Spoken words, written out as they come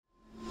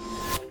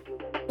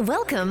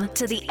Welcome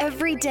to the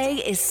Everyday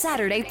is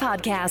Saturday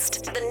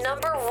podcast, the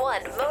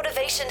 #1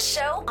 motivation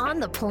show on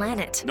the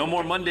planet. No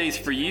more Mondays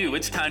for you.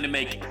 It's time to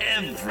make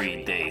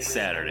every day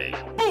Saturday.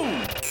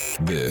 Boom!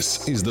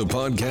 This is the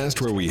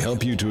podcast where we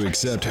help you to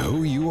accept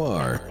who you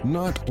are,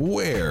 not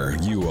where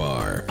you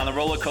are. On the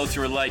roller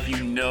coaster of life,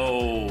 you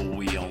know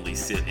we only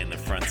sit in the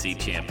front seat,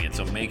 champion.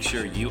 So make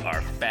sure you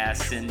are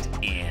fastened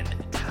in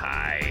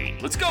tight.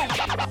 Let's go!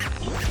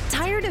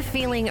 Tired of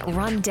feeling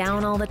run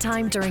down all the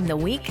time during the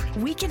week?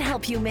 We can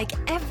help you make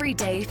every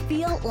day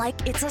feel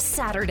like it's a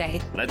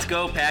Saturday. Let's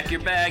go. Pack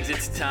your bags.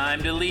 It's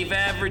time to leave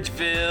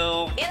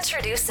Averageville.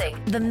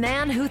 Introducing the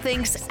man who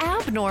thinks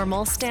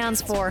abnormal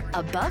stands for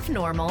above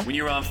normal. When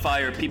you're on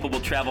fire, people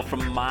will travel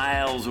from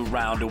miles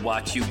around to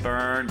watch you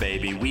burn,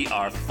 baby. We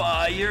are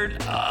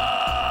fired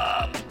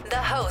up. The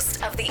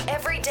host of the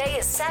Everyday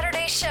is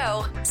Saturday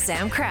show,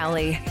 Sam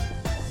Crowley.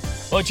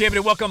 Hello,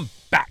 champion, welcome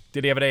back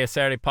to the Everyday is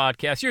Saturday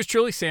podcast. Yours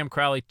truly, Sam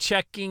Crowley,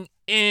 checking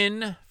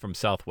in from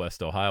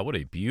Southwest Ohio. What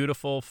a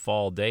beautiful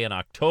fall day in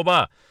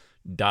October.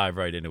 Dive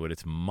right into it.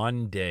 It's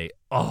Monday.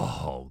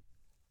 Oh,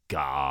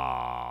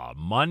 God.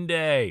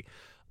 Monday.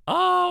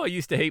 Oh, I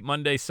used to hate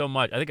Monday so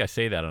much. I think I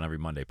say that on every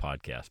Monday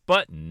podcast,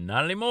 but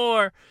not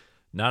anymore.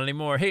 Not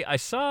anymore. Hey, I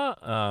saw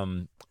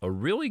a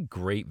really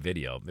great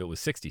video. It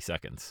was 60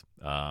 seconds,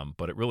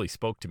 but it really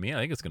spoke to me. I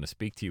think it's going to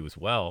speak to you as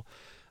well.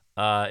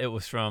 It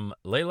was from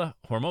Leila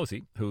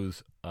Hormozi,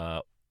 who's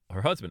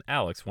her husband,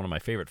 Alex, one of my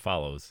favorite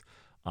follows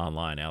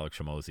online. Alex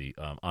Hormozi,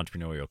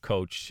 entrepreneurial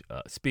coach,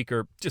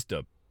 speaker, just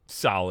a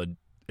solid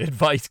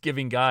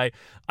advice-giving guy.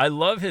 I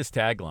love his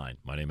tagline.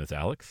 My name is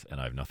Alex, and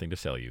I have nothing to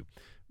sell you.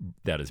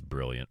 That is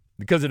brilliant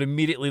because it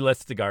immediately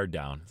lets the guard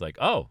down. It's like,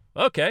 oh,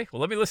 okay, well,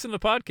 let me listen to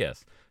the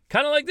podcast.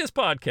 Kind of like this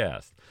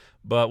podcast.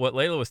 But what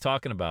Leila was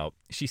talking about,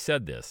 she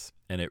said this,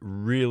 and it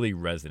really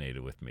resonated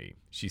with me.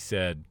 She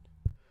said,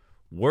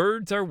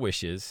 words are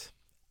wishes,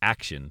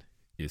 action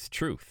is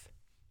truth.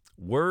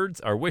 Words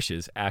are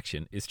wishes,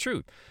 action is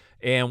truth.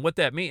 And what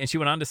that means, and she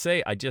went on to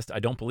say, I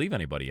don't believe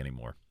anybody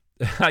anymore.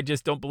 I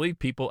just don't believe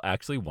people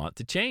actually want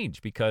to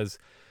change because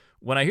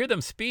when I hear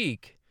them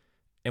speak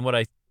and what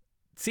I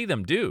see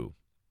them do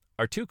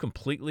are two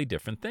completely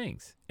different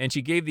things. And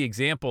she gave the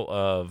example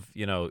of,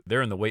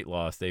 they're in the weight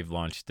loss. They've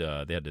launched,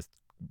 they had this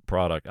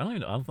product. I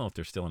don't know if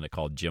they're still in it,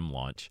 called Gym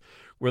Launch,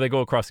 where they go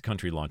across the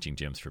country launching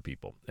gyms for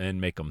people and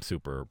make them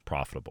super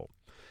profitable.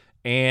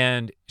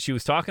 And she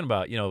was talking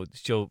about,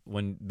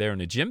 when they're in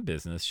the gym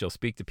business, she'll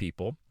speak to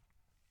people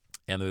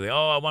and they're like,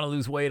 oh, I want to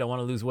lose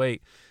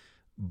weight.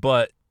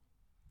 But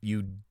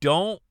you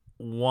don't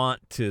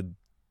want to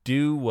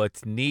do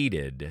what's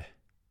needed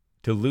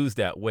to lose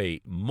that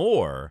weight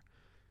more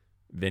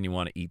than you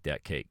want to eat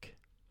that cake.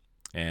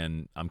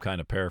 And I'm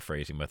kind of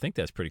paraphrasing, but I think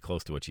that's pretty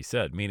close to what she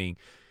said, meaning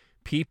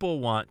people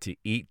want to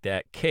eat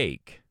that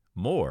cake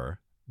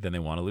more than they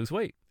want to lose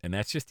weight. And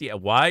that's just,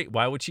 why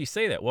would she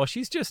say that? Well,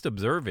 she's just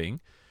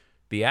observing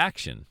the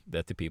action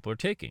that the people are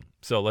taking.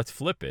 So let's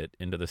flip it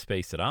into the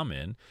space that I'm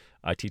in.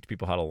 I teach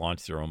people how to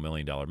launch their own $1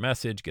 million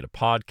message, get a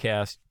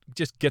podcast,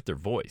 just get their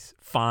voice,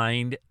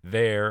 find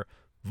their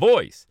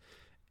voice.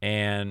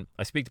 And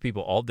I speak to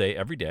people all day,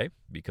 every day,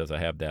 because I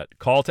have that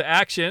call to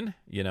action,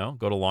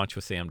 go to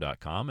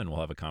launchwithsam.com and we'll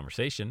have a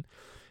conversation.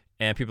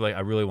 And people are like,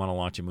 I really want to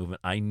launch a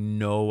movement. I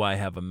know I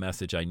have a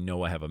message.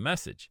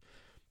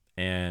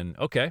 And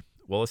okay,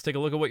 well, let's take a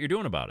look at what you're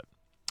doing about it.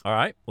 All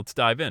right, let's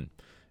dive in.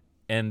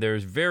 And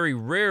there's very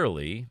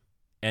rarely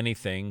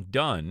anything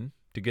done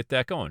to get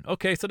that going.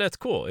 Okay, so that's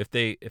cool. If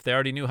they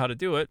already knew how to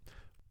do it,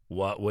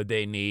 what would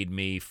they need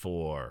me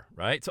for,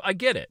 right? So I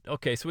get it.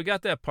 Okay, so we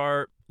got that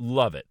part.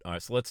 Love it. All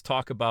right, so let's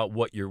talk about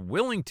what you're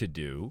willing to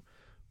do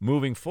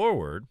moving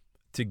forward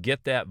to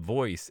get that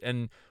voice.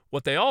 And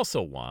what they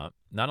also want,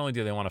 not only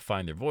do they want to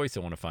find their voice,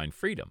 they want to find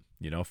freedom.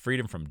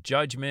 Freedom from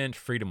judgment,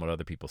 freedom what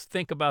other people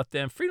think about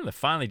them, freedom to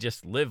finally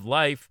just live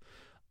life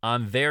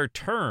on their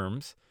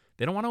terms.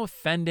 They don't want to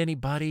offend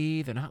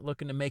anybody. They're not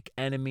looking to make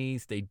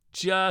enemies. They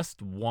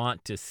just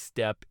want to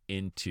step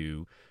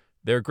into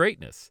their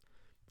greatness.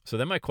 So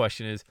then my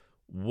question is,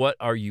 what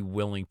are you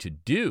willing to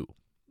do?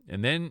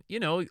 And then,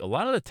 a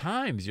lot of the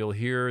times you'll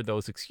hear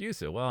those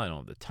excuses. Well, I don't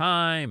have the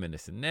time and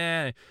this and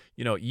that.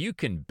 You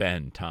can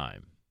bend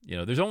time.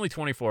 There's only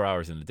 24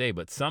 hours in the day,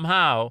 but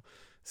somehow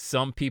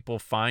some people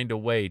find a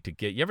way to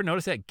you ever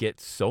notice that? Get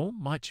so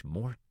much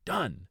more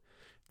done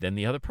than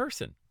the other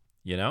person,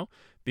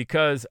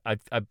 Because I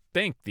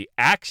think the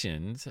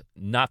actions,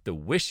 not the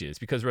wishes,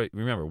 because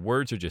remember,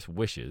 words are just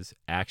wishes.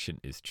 Action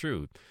is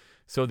truth.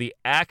 So the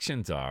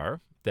actions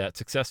are that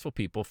successful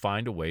people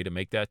find a way to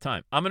make that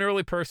time. I'm an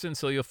early person,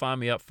 so you'll find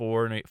me up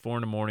 4 in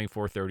the morning,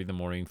 4:30 in the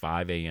morning,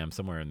 5 a.m.,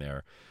 somewhere in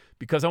there,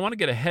 because I want to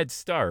get a head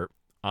start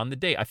on the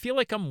day. I feel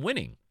like I'm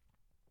winning.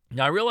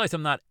 Now, I realize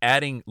I'm not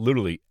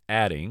literally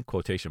adding,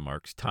 quotation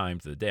marks, time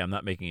to the day. I'm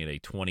not making it a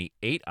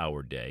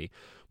 28-hour day.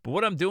 But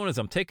what I'm doing is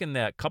I'm taking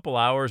that couple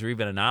hours or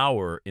even an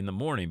hour in the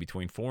morning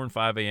between 4 and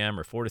 5 a.m.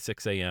 or 4 to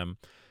 6 a.m.,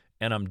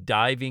 and I'm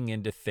diving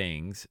into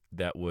things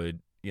that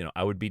would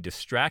I would be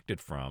distracted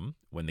from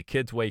when the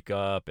kids wake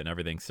up and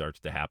everything starts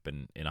to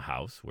happen in a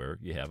house where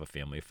you have a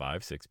family of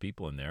 5, 6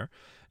 people in there,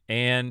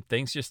 and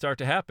things just start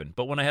to happen.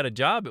 But when I had a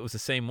job, it was the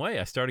same way.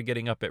 I started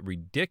getting up at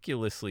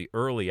ridiculously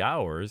early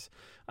hours.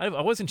 I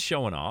wasn't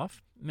showing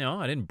off.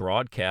 I didn't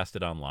broadcast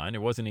it online.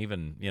 There wasn't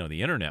even,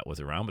 the internet was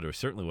around, but there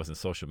certainly wasn't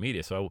social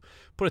media. So I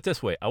put it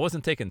this way. I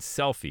wasn't taking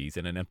selfies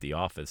in an empty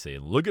office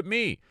saying, look at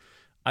me.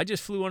 I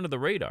just flew under the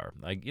radar.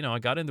 I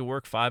got into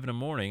work 5 in the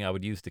morning. I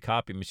would use the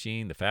copy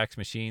machine, the fax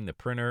machine, the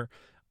printer.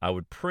 I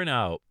would print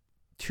out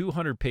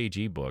 200-page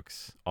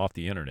ebooks off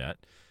the internet,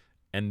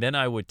 and then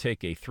I would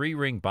take a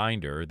 3-ring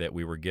binder that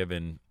we were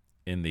given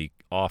in the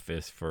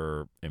office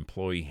for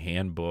employee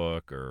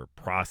handbook or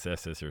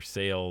processes or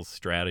sales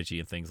strategy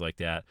and things like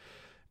that,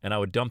 and I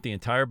would dump the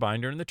entire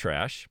binder in the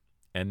trash,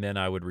 and then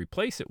I would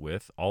replace it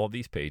with all of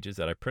these pages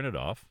that I printed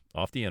off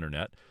the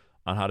internet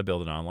on how to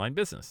build an online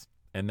business.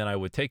 And then I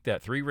would take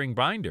that 3-ring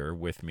binder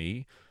with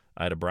me.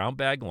 I had a brown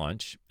bag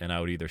lunch, and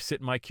I would either sit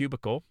in my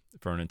cubicle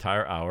for an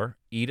entire hour,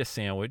 eat a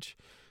sandwich,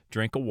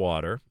 drink a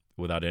water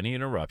without any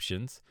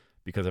interruptions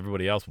because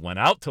everybody else went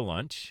out to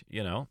lunch.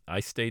 I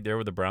stayed there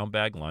with a brown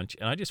bag lunch,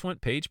 and I just went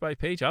page by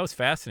page. I was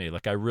fascinated.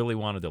 Like, I really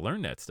wanted to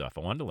learn that stuff.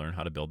 I wanted to learn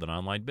how to build an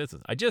online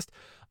business.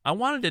 I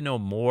wanted to know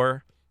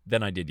more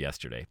than I did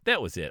yesterday. That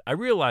was it. I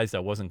realized I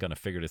wasn't going to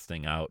figure this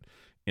thing out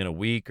in a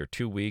week or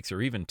 2 weeks or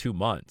even 2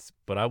 months,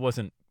 but I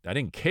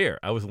didn't care.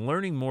 I was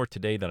learning more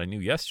today than I knew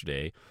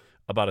yesterday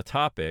about a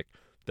topic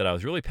that I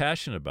was really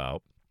passionate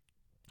about,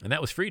 and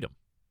that was freedom.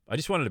 I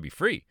just wanted to be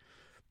free.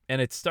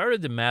 And it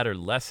started to matter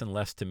less and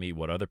less to me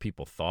what other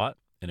people thought,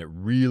 and it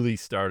really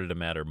started to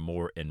matter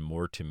more and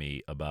more to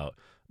me about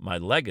my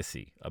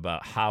legacy,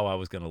 about how I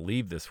was going to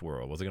leave this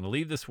world. Was I going to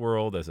leave this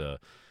world as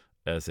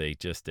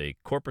just a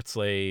corporate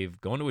slave,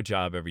 going to a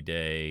job every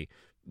day,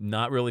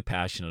 not really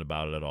passionate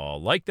about it at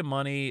all. Liked the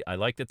money. I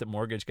liked that the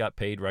mortgage got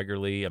paid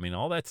regularly. I mean,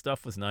 all that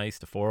stuff was nice,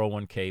 the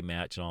 401k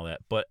match and all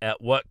that. But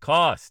at what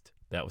cost?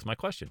 That was my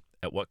question.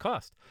 At what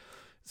cost?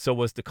 So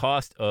was the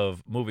cost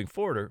of moving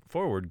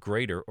forward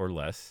greater or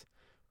less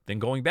than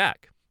going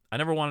back? I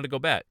never wanted to go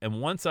back.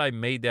 And once I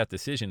made that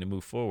decision to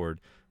move forward,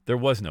 there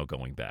was no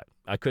going back.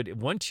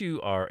 Once you've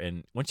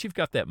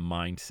got that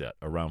mindset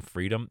around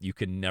freedom, you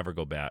can never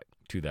go back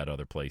to that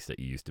other place that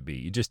you used to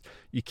be.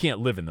 You can't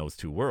live in those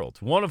two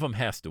worlds. One of them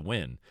has to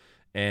win.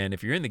 And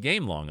if you're in the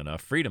game long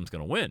enough, freedom's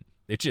going to win.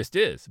 It just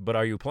is. But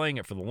are you playing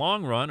it for the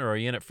long run, or are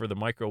you in it for the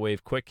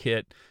microwave quick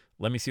hit?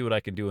 Let me see what I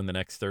can do in the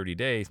next 30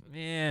 days.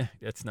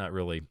 That's not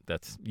really,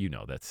 that's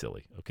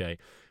silly, okay?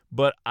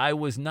 But I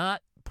was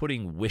not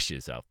putting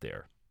wishes out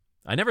there.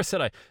 I never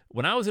said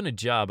when I was in a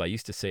job, I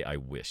used to say, I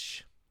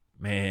wish.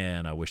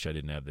 Man, I wish I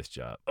didn't have this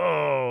job.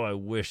 Oh, I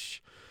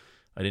wish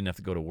I didn't have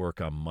to go to work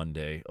on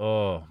Monday.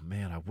 Oh,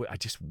 man, I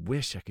just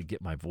wish I could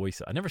get my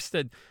voice out. I never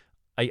said,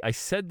 I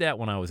said that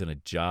when I was in a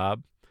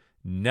job.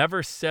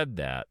 Never said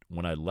that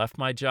when I left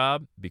my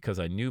job, because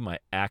I knew my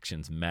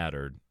actions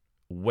mattered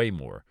way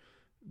more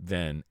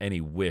than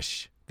any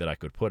wish that I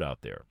could put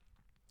out there.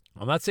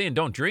 I'm not saying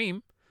don't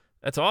dream.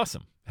 That's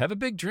awesome. Have a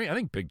big dream. I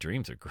think big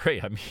dreams are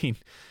great. I mean,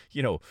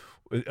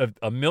 a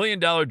 $1 million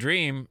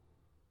dream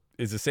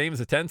is the same as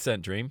a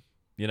 10-cent dream.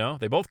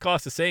 They both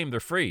cost the same. They're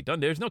free.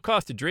 There's no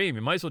cost to dream.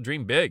 You might as well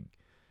dream big.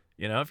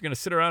 If you're going to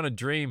sit around and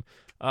dream,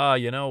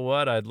 you know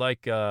what? I'd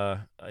like,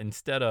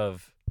 instead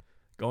of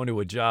going to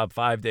a job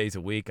 5 days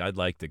a week, I'd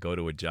like to go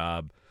to a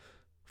job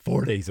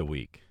 4 days a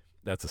week.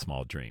 That's a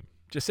small dream.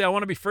 Just say, I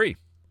want to be free.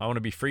 I want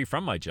to be free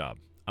from my job.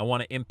 I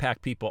want to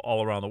impact people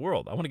all around the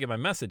world. I want to get my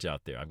message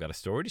out there. I've got a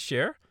story to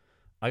share.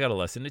 I got a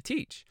lesson to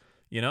teach.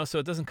 So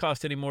it doesn't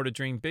cost any more to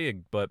dream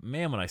big. But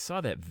man, when I saw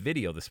that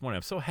video this morning,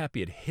 I'm so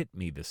happy it hit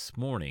me this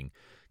morning,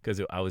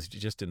 because I was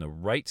just in the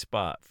right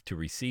spot to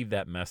receive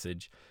that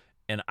message.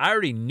 And I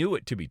already knew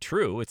it to be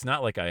true. It's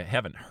not like I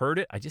haven't heard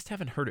it. I just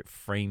haven't heard it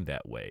framed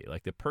that way.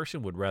 Like the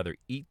person would rather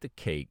eat the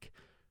cake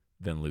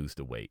than lose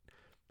the weight.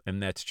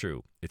 And that's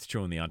true. It's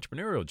true in the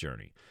entrepreneurial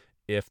journey.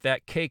 If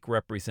that cake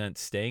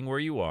represents staying where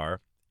you are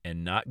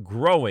and not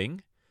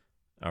growing,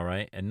 all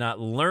right, and not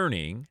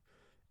learning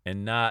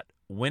and not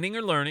winning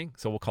or learning,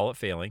 so we'll call it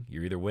failing.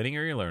 You're either winning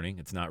or you're learning.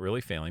 It's not really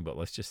failing, but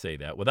let's just say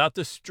that. Without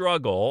the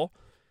struggle,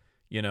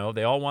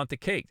 they all want the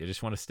cake. They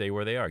just want to stay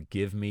where they are.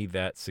 Give me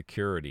that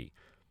security.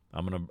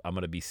 I'm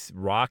gonna be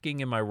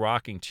rocking in my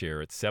rocking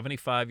chair at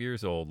 75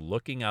 years old,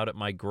 looking out at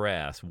my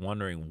grass,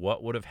 wondering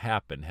what would have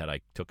happened had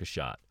I took a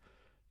shot.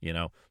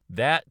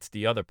 That's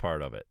the other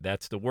part of it.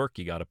 That's the work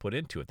you got to put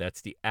into it.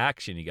 That's the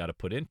action you got to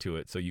put into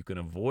it so you can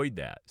avoid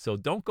that. So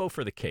don't go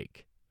for the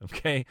cake,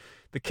 okay?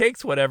 The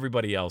cake's what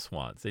everybody else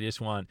wants. They just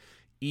want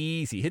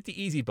easy. Hit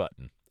the easy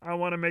button. I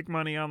want to make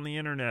money on the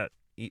internet.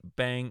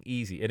 Bang,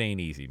 easy. It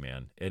ain't easy,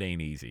 man. It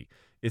ain't easy.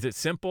 Is it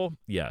simple?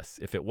 Yes.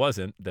 If it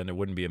wasn't, then there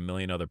wouldn't be a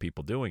million other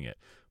people doing it.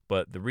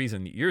 But the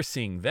reason you're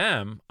seeing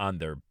them on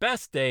their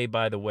best day,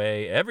 by the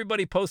way,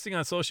 everybody posting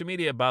on social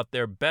media about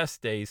their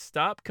best days,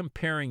 stop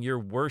comparing your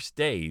worst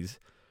days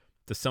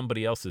to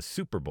somebody else's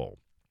Super Bowl,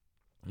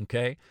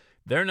 okay?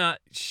 They're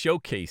not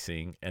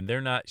showcasing and they're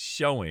not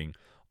showing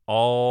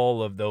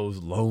all of those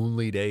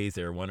lonely days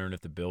they were wondering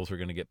if the bills were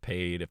going to get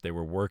paid, if they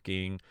were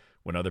working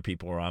when other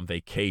people were on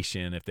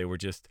vacation, if they were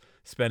just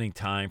spending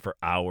time for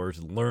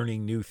hours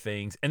learning new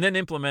things and then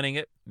implementing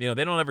it. They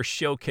don't ever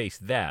showcase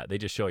that. They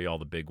just show you all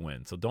the big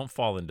wins. So don't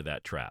fall into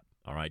that trap,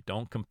 all right?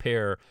 Don't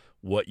compare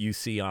what you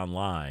see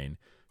online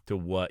to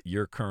what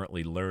you're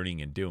currently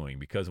learning and doing,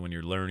 because when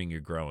you're learning, you're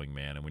growing,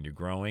 man. And when you're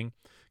growing,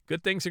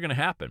 good things are going to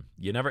happen.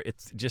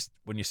 It's just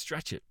when you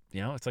stretch it,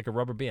 it's like a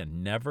rubber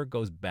band, never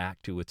goes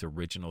back to its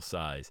original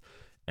size.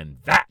 And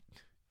that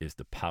is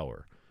the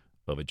power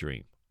of a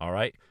dream. All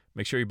right.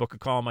 Make sure you book a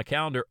call on my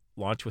calendar,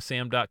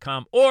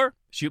 launchwithsam.com, or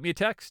shoot me a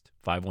text,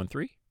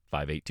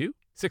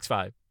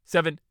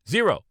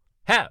 513-582-6570.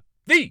 Have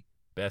the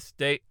best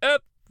day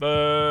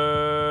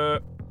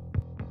ever.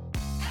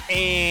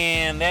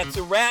 And that's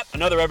a wrap.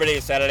 Another Everyday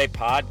is Saturday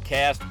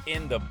podcast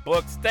in the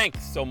books.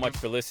 Thanks so much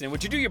for listening.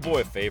 Would you do your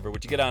boy a favor?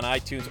 Would you get on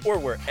iTunes or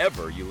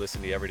wherever you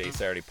listen to the Everyday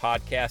Saturday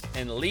podcast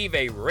and leave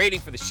a rating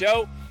for the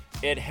show?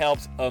 It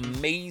helps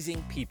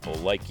amazing people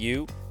like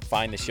you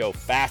find the show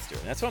faster.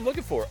 And that's what I'm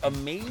looking for,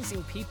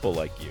 amazing people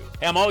like you.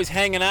 Hey, I'm always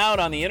hanging out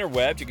on the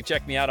interwebs. You can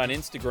check me out on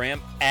Instagram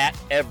at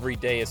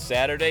Everyday is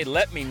Saturday.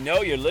 Let me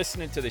know you're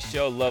listening to the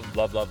show.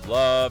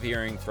 Love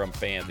hearing from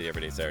fans of the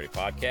Everyday Saturday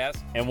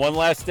podcast. And one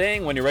last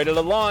thing, when you're ready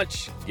to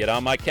launch, get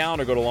on my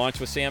calendar, go to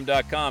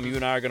launchwithsam.com. You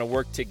and I are going to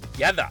work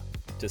together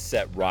to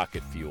set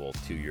rocket fuel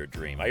to your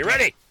dream. Are you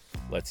ready?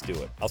 Let's do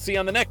it. I'll see you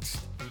on the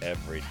next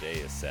Everyday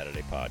is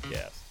Saturday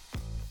podcast.